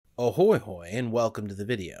Ahoy hoy and welcome to the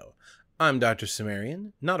video. I'm Doctor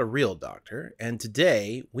Cimmerian, not a real doctor, and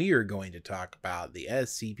today we are going to talk about the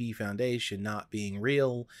SCP Foundation not being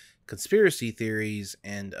real, conspiracy theories,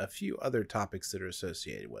 and a few other topics that are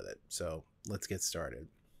associated with it. So let's get started.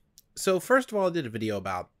 So first of all, I did a video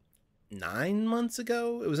about 9 months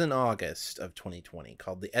ago. It was in August of 2020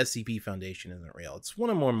 called The SCP Foundation Isn't Real. It's one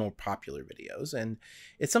of my more popular videos, and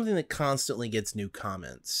it's something that constantly gets new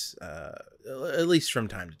comments, at least from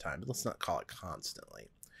time to time, but let's not call it constantly.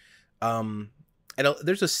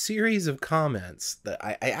 There's a series of comments that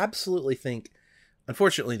I absolutely think,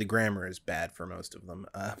 unfortunately, the grammar is bad for most of them,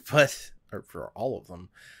 or for all of them.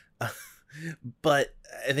 But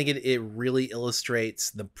I think it really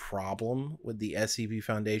illustrates the problem with the SCP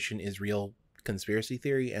Foundation is real conspiracy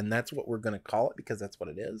theory, and that's what we're going to call it because that's what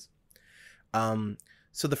it is.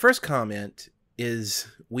 So the first comment is,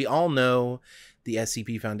 we all know the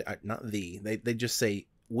SCP Foundation, they just say,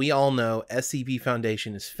 we all know SCP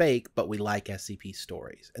Foundation is fake, but we like SCP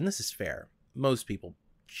stories. And this is fair. Most people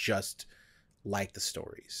just like the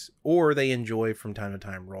stories, or they enjoy from time to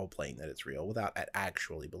time role-playing that it's real without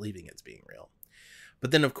actually believing it's being real.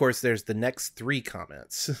 But then of course there's the next three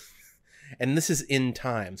comments and this is in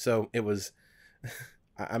time, so it was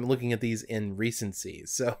I'm looking at these in recency,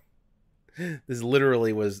 so this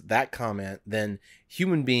literally was that comment. Then,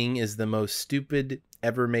 human being is the most stupid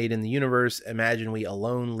ever made in the universe. Imagine we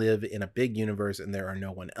alone live in a big universe and there are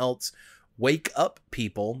no one else. Wake up,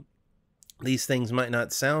 people. These things might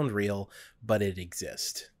not sound real, but it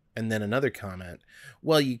exists. And then another comment,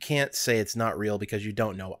 well, you can't say it's not real because you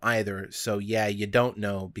don't know either. So yeah, you don't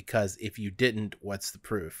know, because if you didn't, what's the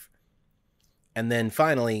proof? And then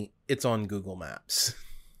finally, it's on Google Maps.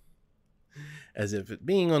 As if it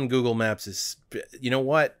being on Google Maps is, you know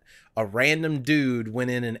what? A random dude went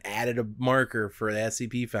in and added a marker for the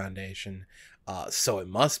SCP Foundation. So it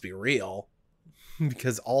must be real.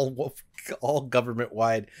 Because all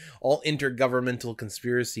government-wide, all intergovernmental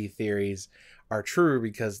conspiracy theories are true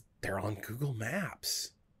because they're on Google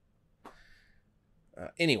Maps.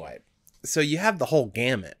 Anyway, so you have the whole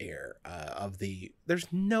gamut here of the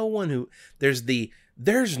there's no one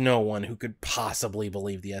who could possibly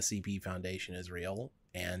believe the SCP Foundation is real,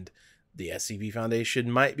 and the SCP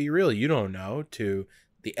Foundation might be real. You don't know. To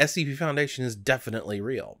the SCP Foundation is definitely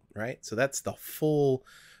real, right? So that's the full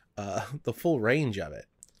range of it.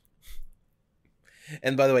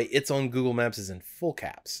 And by the way, it's on Google Maps is in full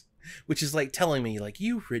caps, which is like telling me, like,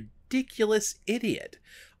 you ridiculous idiot.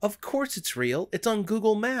 Of course it's real. It's on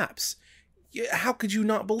Google Maps. How could you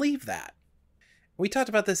not believe that? We talked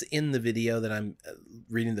about this in the video that I'm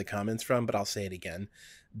reading the comments from, but I'll say it again.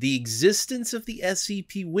 The existence of the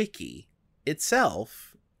SCP Wiki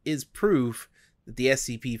itself is proof that the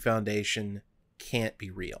SCP Foundation can't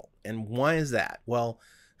be real. And why is that? Well,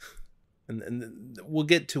 and we'll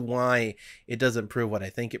get to why it doesn't prove what I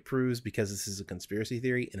think it proves, because this is a conspiracy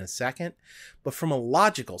theory, in a second. But from a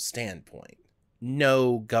logical standpoint,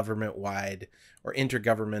 no government-wide or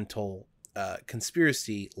intergovernmental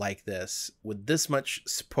conspiracy like this, with this much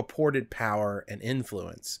purported power and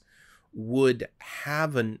influence, would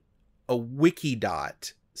have a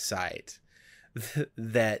Wikidot site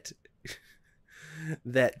that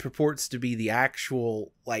purports to be the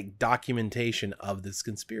actual, like, documentation of this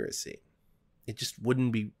conspiracy. It just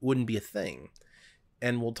wouldn't be a thing.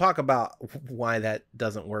 And we'll talk about why that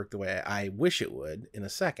doesn't work the way I wish it would in a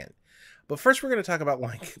second. But first, we're going to talk about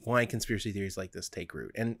why conspiracy theories like this take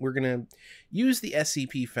root. And we're going to use the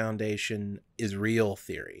SCP Foundation is real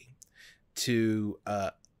theory to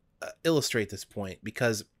illustrate this point,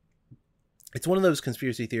 because it's one of those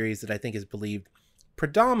conspiracy theories that I think is believed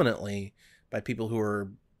predominantly by people who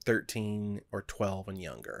are 13 or 12 and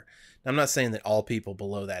younger. Now, I'm not saying that all people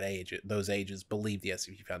below that age, those ages, believe the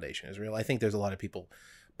SCP Foundation is real. I think there's a lot of people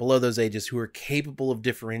below those ages who are capable of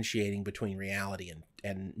differentiating between reality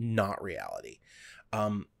and not reality.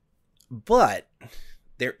 But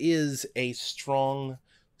there is a strong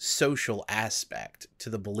social aspect to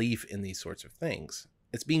the belief in these sorts of things.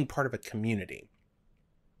 It's being part of a community.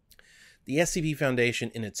 The SCP Foundation,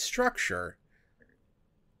 in its structure,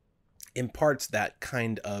 imparts that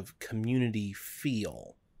kind of community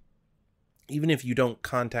feel. Even if you don't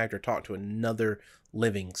contact or talk to another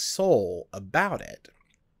living soul about it,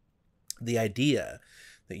 the idea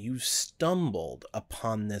that you've stumbled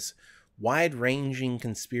upon this wide-ranging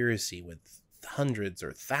conspiracy with hundreds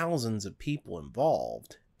or thousands of people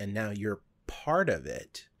involved, and now you're part of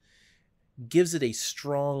it, gives it a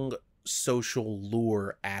strong social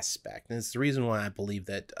lure aspect. And it's the reason why I believe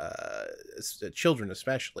that children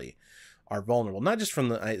especially are vulnerable, not just from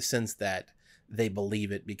the sense that they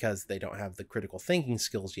believe it because they don't have the critical thinking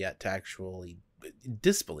skills yet to actually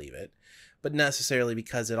disbelieve it, but necessarily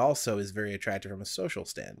because it also is very attractive from a social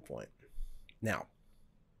standpoint. Now,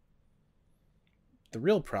 the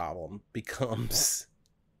real problem becomes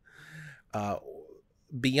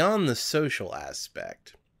beyond the social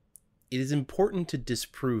aspect. It is important to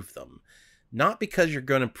disprove them, not because you're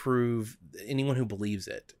going to prove anyone who believes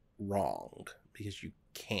it wrong, because you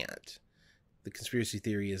can't. The conspiracy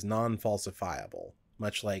theory is non-falsifiable,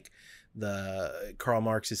 much like the Karl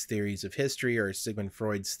Marx's theories of history or Sigmund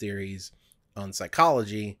Freud's theories on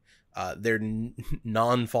psychology. They're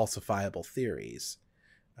non-falsifiable theories.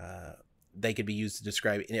 They could be used to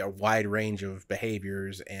describe a wide range of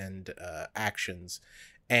behaviors and actions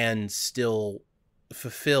and still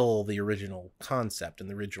fulfill the original concept and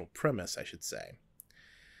the original premise, I should say.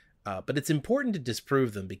 But it's important to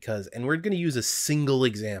disprove them because, and we're going to use a single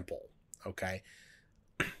example, okay?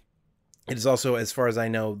 It is also, as far as I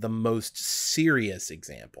know, the most serious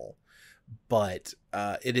example, but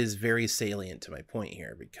it is very salient to my point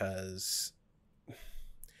here because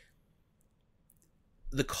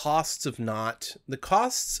the costs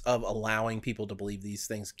of allowing people to believe these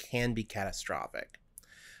things can be catastrophic.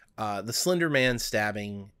 The Slender Man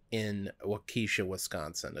stabbing in Waukesha,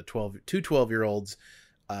 Wisconsin, two 12-year-olds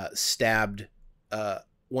stabbed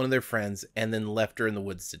one of their friends and then left her in the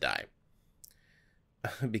woods to die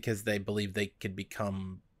because they believed they could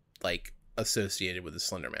become like associated with the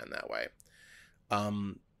Slender Man that way.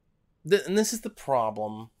 And this is the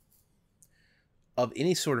problem of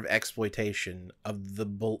any sort of exploitation of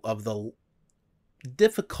the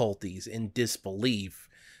difficulties in disbelief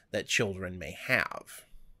that children may have.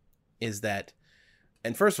 Is that,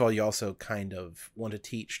 and first of all, you also kind of want to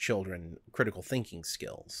teach children critical thinking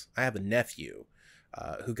skills. I have a nephew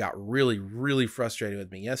who got really, really frustrated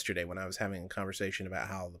with me yesterday when I was having a conversation about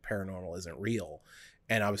how the paranormal isn't real.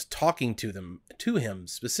 And I was talking to him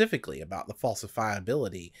specifically about the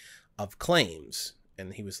falsifiability of claims.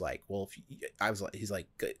 And he was like, well, he's like,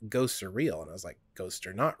 ghosts are real. And I was like, ghosts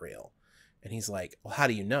are not real. And he's like, well, how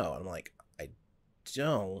do you know? And I'm like, I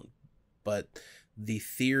don't, but the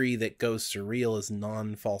theory that ghosts are real is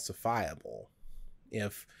non-falsifiable.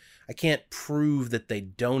 If I can't prove that they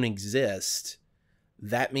don't exist,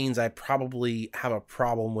 that means I probably have a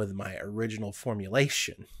problem with my original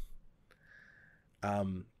formulation.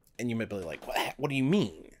 And you might be like, what do you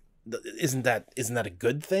mean? Isn't that a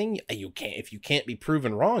good thing? If you can't be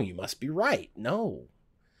proven wrong, you must be right. No.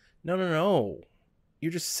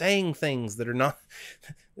 You're just saying things that are not.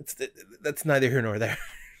 That's neither here nor there.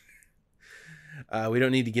 We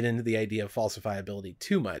don't need to get into the idea of falsifiability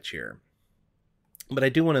too much here. But I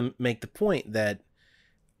do want to make the point that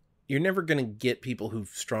you're never going to get people who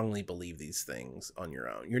strongly believe these things on your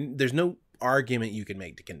own. There's no argument you can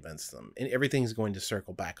make to convince them. And everything's going to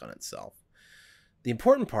circle back on itself. The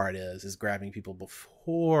important part is grabbing people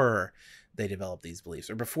before they develop these beliefs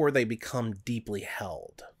or before they become deeply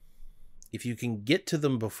held. If you can get to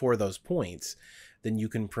them before those points, then you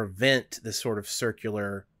can prevent this sort of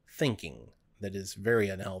circular thinking that is very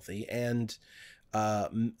unhealthy and,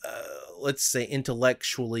 let's say,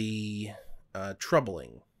 intellectually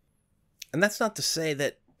troubling. And that's not to say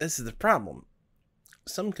that this is the problem.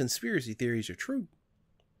 Some conspiracy theories are true.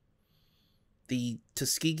 The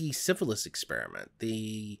Tuskegee syphilis experiment,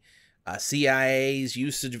 the CIA's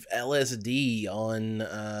usage of LSD on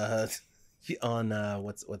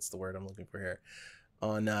what's the word I'm looking for here,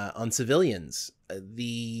 on civilians,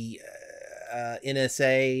 the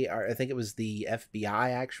NSA, or I think it was the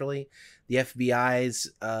FBI actually, the FBI's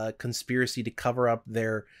conspiracy to cover up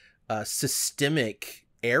their systemic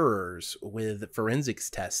errors with forensics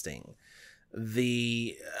testing,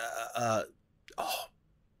 the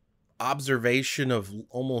observation of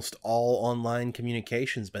almost all online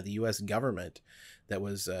communications by the U.S. government that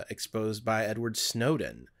was exposed by Edward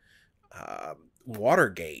Snowden,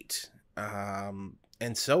 Watergate,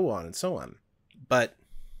 and so on and so on. But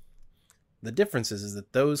the difference is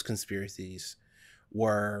that those conspiracies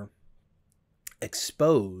were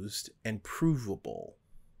exposed and provable.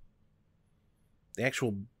 The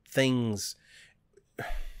actual things,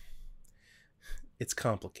 it's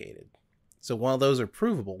complicated. So while those are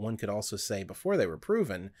provable, one could also say before they were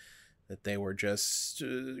proven that they were just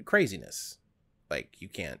craziness. Like, you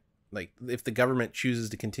can't, like, if the government chooses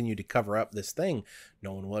to continue to cover up this thing,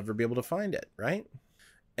 no one will ever be able to find it, right?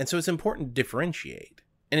 And so it's important to differentiate.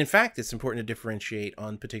 And in fact, it's important to differentiate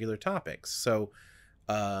on particular topics. So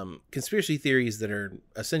conspiracy theories that are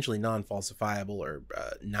essentially non-falsifiable are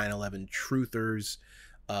 9/11 truthers,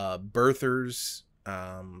 birthers,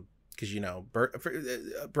 because,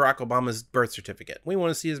 Barack Obama's birth certificate. We want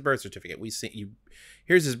to see his birth certificate. We see you.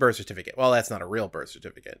 Here's his birth certificate. Well, that's not a real birth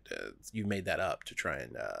certificate. You made that up to try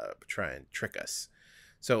and trick us.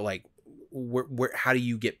 So, like, how do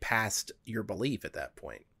you get past your belief at that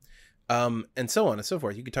point? And so on and so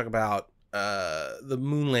forth. You could talk about the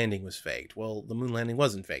moon landing was faked. Well, the moon landing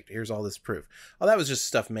wasn't faked. Here's all this proof. Oh, that was just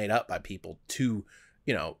stuff made up by people to,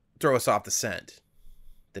 throw us off the scent.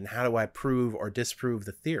 Then how do I prove or disprove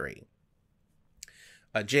the theory?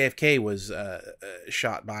 JFK was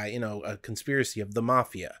shot by, a conspiracy of the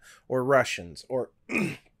mafia or Russians or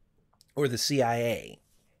or the CIA.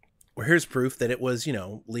 Well, here's proof that it was,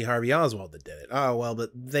 Lee Harvey Oswald that did it. Oh, well,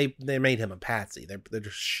 but they made him a patsy. They're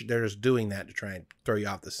just doing that to try and throw you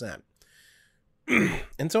off the scent.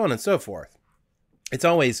 And so on and so forth. It's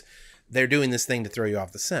always, they're doing this thing to throw you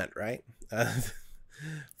off the scent, right?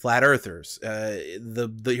 Flat earthers.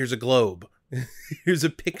 Here's a globe. Here's a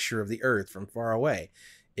picture of the earth from far away.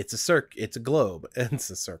 It's a globe. It's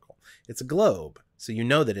a circle. It's a globe. So you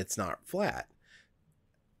know that it's not flat.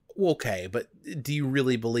 Okay, but do you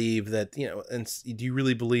really believe that, and do you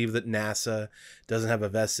really believe that NASA doesn't have a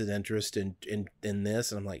vested interest in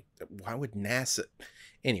this? And I'm like, why would NASA?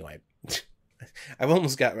 Anyway, I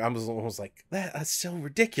was almost like, that's so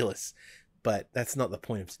ridiculous. But that's not the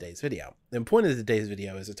point of today's video. The point of today's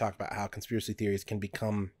video is to talk about how conspiracy theories can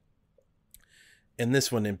become, in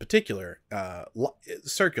this one in particular,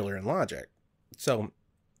 circular in logic. So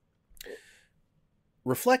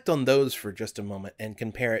reflect on those for just a moment and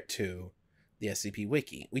compare it to the SCP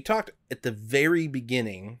Wiki. We talked at the very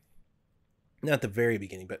beginning, not the very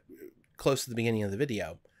beginning, but close to the beginning of the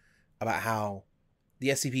video, about how the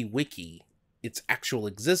SCP Wiki, its actual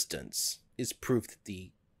existence, is proof that the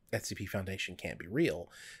SCP Foundation can't be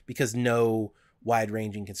real, because no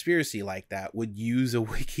wide-ranging conspiracy like that would use a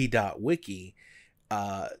wiki.wiki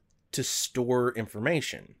to store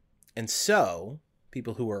information. And so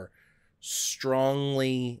people who are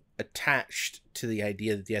strongly attached to the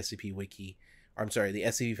idea that the SCP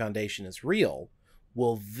Foundation is real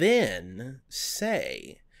will then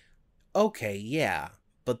say, okay, yeah,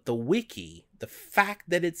 but the wiki, the fact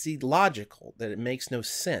that it's illogical, that it makes no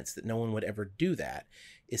sense, that no one would ever do that,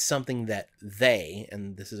 is something that they,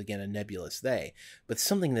 and this is again a nebulous they, but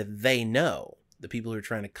something that they know, the people who are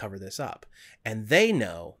trying to cover this up. And they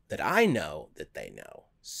know that I know that they know.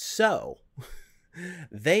 So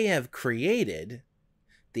they have created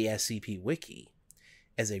the SCP Wiki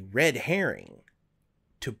as a red herring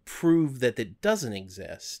to prove that it doesn't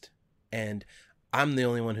exist, and I'm the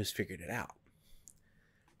only one who's figured it out.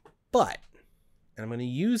 But, and I'm going to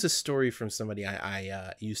use a story from somebody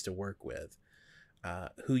I used to work with,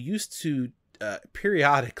 who used to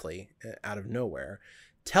periodically, out of nowhere,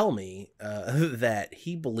 tell me that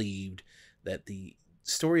he believed that the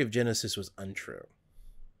story of Genesis was untrue.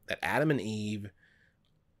 That Adam and Eve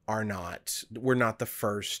were not the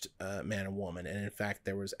first man and woman. And in fact,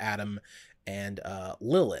 there was Adam and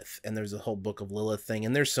Lilith, and there's a whole book of Lilith thing.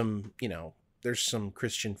 And there's some, there's some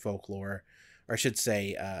Christian folklore, or I should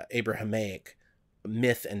say Abrahamic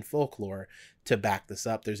myth and folklore to back this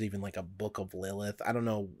up. There's even like a book of Lilith. I don't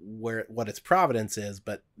know what its providence is,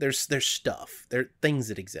 but there's stuff. There are things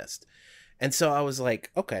that exist. And so I was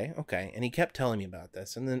like, okay. And he kept telling me about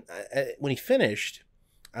this. And then when he finished,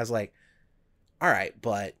 I was like, all right,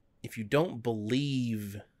 but if you don't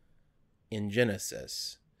believe in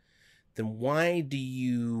Genesis, then why do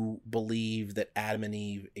you believe that Adam and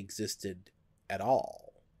Eve existed at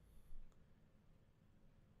all?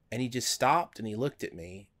 And he just stopped and he looked at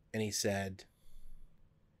me and he said,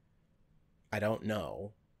 I don't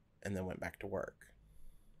know, and then went back to work.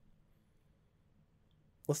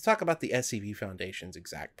 Let's talk about the SCP Foundation's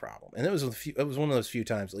exact problem. And it was one of those few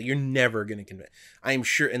times, like, you're never going to convince. I'm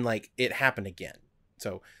sure, and like, it happened again.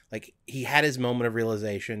 So like, he had his moment of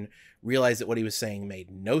realization, realized that what he was saying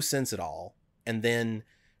made no sense at all, and then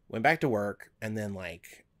went back to work, and then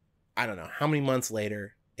like, I don't know how many months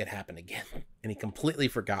later, it happened again. And he completely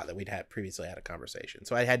forgot that we'd previously had a conversation.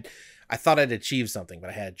 So I thought I'd achieved something, but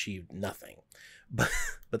I had achieved nothing. But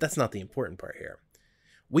that's not the important part here.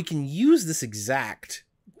 We can use this exact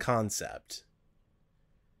concept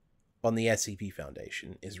on the SCP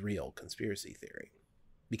Foundation is real conspiracy theory.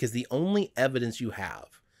 Because the only evidence you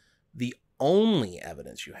have that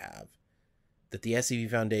the SCP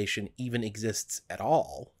Foundation even exists at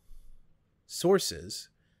all sources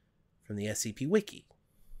from the SCP Wiki.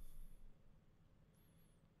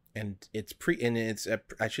 And its predecessors,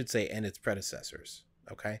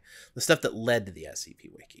 okay? The stuff that led to the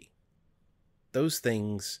SCP Wiki. Those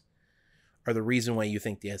things are the reason why you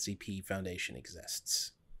think the SCP Foundation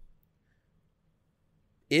exists.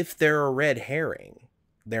 If they're a red herring,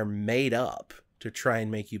 they're made up to try and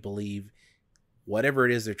make you believe whatever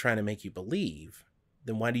it is they're trying to make you believe,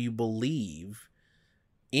 then why do you believe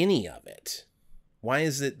any of it? Why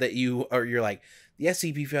is it that you're like, the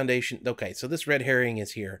SCP Foundation, okay, so this red herring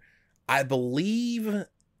is here. I believe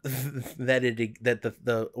that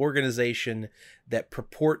the organization that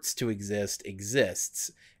purports to exist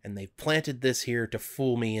exists, and they've planted this here to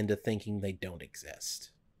fool me into thinking they don't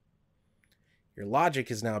exist. Your logic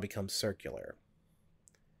has now become circular.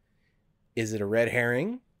 Is it a red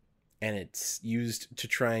herring, and it's used to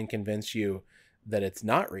try and convince you that it's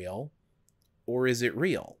not real, or is it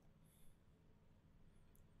real?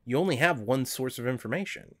 You only have one source of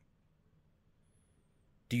information.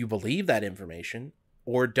 Do you believe that information,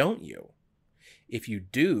 or don't you? If you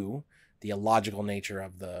do, the illogical nature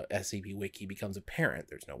of the SCP Wiki becomes apparent.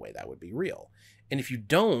 There's no way that would be real. And if you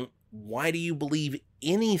don't, why do you believe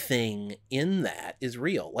anything in that is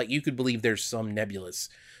real? Like, you could believe there's some nebulous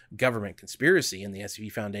government conspiracy in the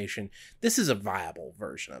SCP Foundation. This is a viable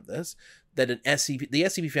version of this, that the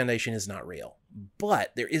SCP Foundation is not real.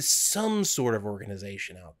 But there is some sort of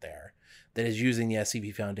organization out there that is using the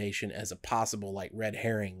SCP Foundation as a possible, like, red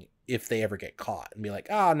herring if they ever get caught, and be like,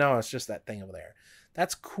 oh, no, it's just that thing over there.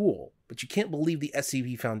 That's cool, but you can't believe the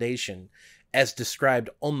SCP Foundation, as described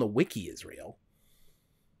on the wiki, is real.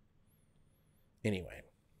 Anyway,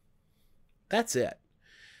 that's it.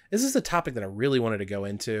 This is a topic that I really wanted to go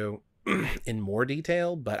into in more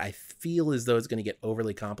detail, but I feel as though it's going to get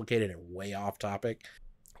overly complicated and way off topic.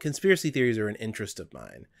 Conspiracy theories are an interest of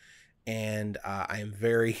mine, and I am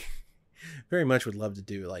very much would love to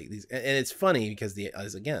do like these. And it's funny because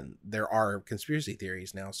again, there are conspiracy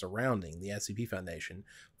theories now surrounding the SCP Foundation.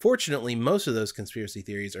 Fortunately, most of those conspiracy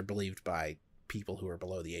theories are believed by people who are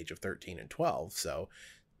below the age of 13 and 12, so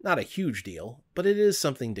not a huge deal, but it is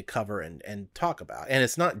something to cover and talk about. And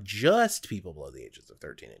it's not just people below the ages of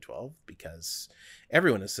 13 and 12, because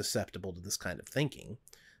everyone is susceptible to this kind of thinking,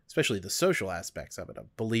 especially the social aspects of it,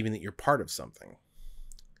 of believing that you're part of something.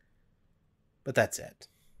 But that's it.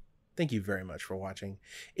 Thank you very much for watching.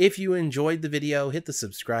 If you enjoyed the video, hit the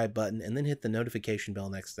subscribe button and then hit the notification bell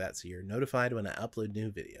next to that so you're notified when I upload new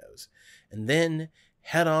videos. And then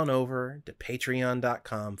head on over to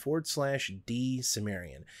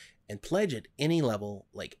patreon.com/DCimmerian and pledge at any level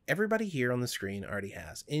like everybody here on the screen already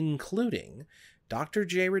has, including Dr.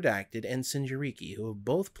 J Redacted and Sinjariki, who have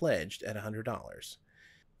both pledged at $100.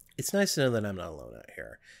 It's nice to know that I'm not alone out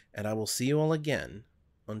here, and I will see you all again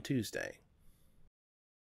on Tuesday.